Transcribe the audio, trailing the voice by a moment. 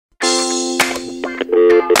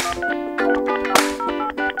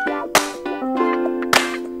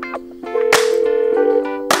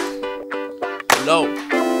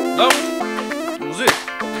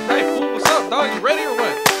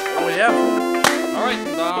Alright,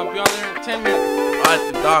 I'll be on there in 10 minutes.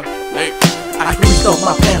 Alright, dog. Hey. I creased on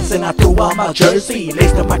my pants and I threw on my jersey.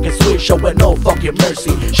 Laced them like a switch, showing no fucking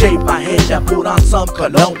mercy. Shaved my head and put on some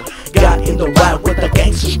cologne. Got in the ride with the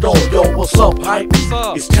gangster stone. Yo, what's up, hype?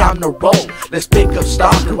 It's time to roll. Let's pick up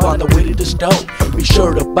stock and on the way to the stove. Be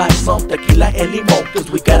sure to buy some tequila and limon,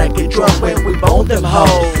 cause we gotta get drunk when we bone them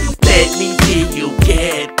hoes. Let me see you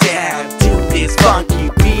get down to this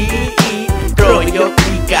funky beat. Throw your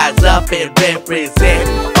guys up and represent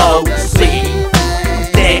O.C.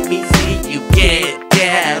 Let me see you get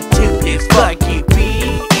down to this funky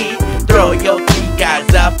beat. Throw your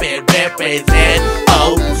guys up and represent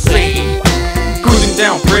O.C. Cruising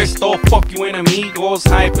down Bristol, fuck you and amigos.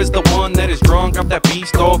 Hype is the one that is drunk off that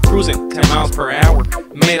beast dog. Cruising 10 miles per hour.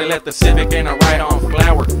 Made it left the Civic and a ride on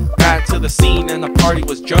Flower. Got to the scene and the party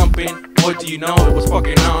was jumping. What do you know, it was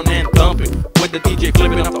fucking on and thumping. With the DJ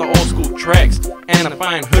flipping off the old school tracks. And a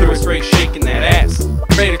fine hooder was straight shaking that ass.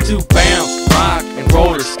 Ready to bounce, rock, and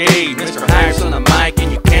roller skate. Mr. Hires on the mic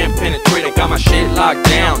and you can't penetrate. I got my shit locked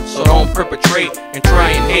down, so don't perpetrate and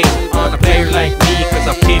try and hate on a player like me. Cause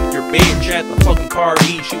I pimped your bitch at the fucking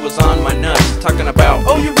party. She was on my nuts, talking about,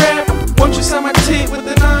 oh you rap, won't you sign my tit with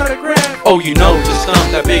an autograph? Oh you know, just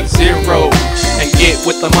stomp that big zero and get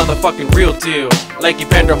with the motherfucking real deal. Like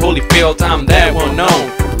Evander Holyfield, I'm that one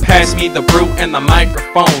known. Pass me the brew and the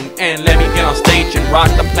microphone and let me get on stage and rock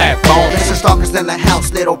the platform. There's stalkers in the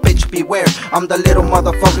house, little bitch beware. I'm the little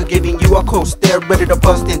motherfucker giving you a cold stare. Ready to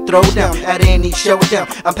bust and throw down at any showdown.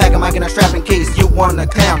 I'm packing my gun and strap in case you wanna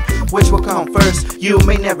clown. Which will come first, you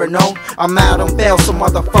may never know. I'm out on bail, so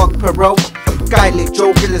motherfuck parole. Kylie,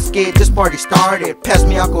 Joker, let's get this party started. Pass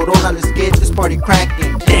me a Corona, let's get this party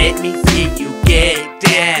cracking. Let me see you get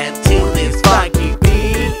down to this funky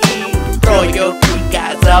beat. Throw your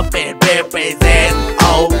guys up and represent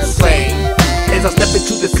O.C. As I step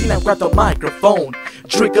into the scene and grab the microphone,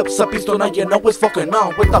 drink up some pistol, now you know it's fucking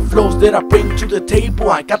on. With the flows that I bring to the table,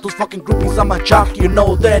 I got those fucking groupies on my jock. You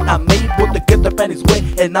know that I'm able to get the panties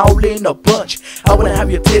wet and all in a bunch. I wanna have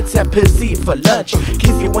your tits and pussy for lunch.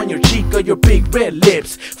 Kiss you on your cheek or your big red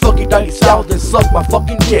lips. Fucking doggy style, then suck my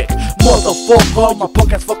fucking dick. Motherfucker, all my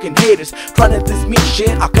punk ass fucking haters tryna diss me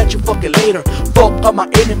shit, I'll catch you fucking later. Fuck all my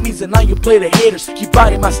enemies and now you play the haters. Keep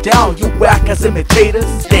biting my style, you whack as imitators.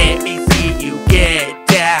 Let me see you get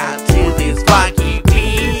down to this funky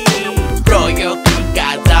beat. Throw your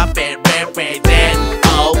guys up and represent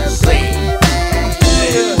O.C.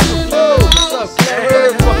 What's up,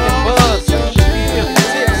 gang? Fucking buzz.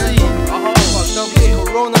 Tipsy.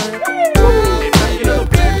 Corona.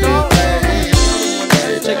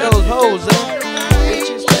 Check out those hoes,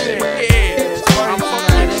 bitches. I'm on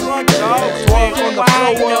the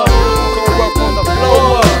floor. Go up on the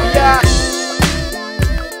floor.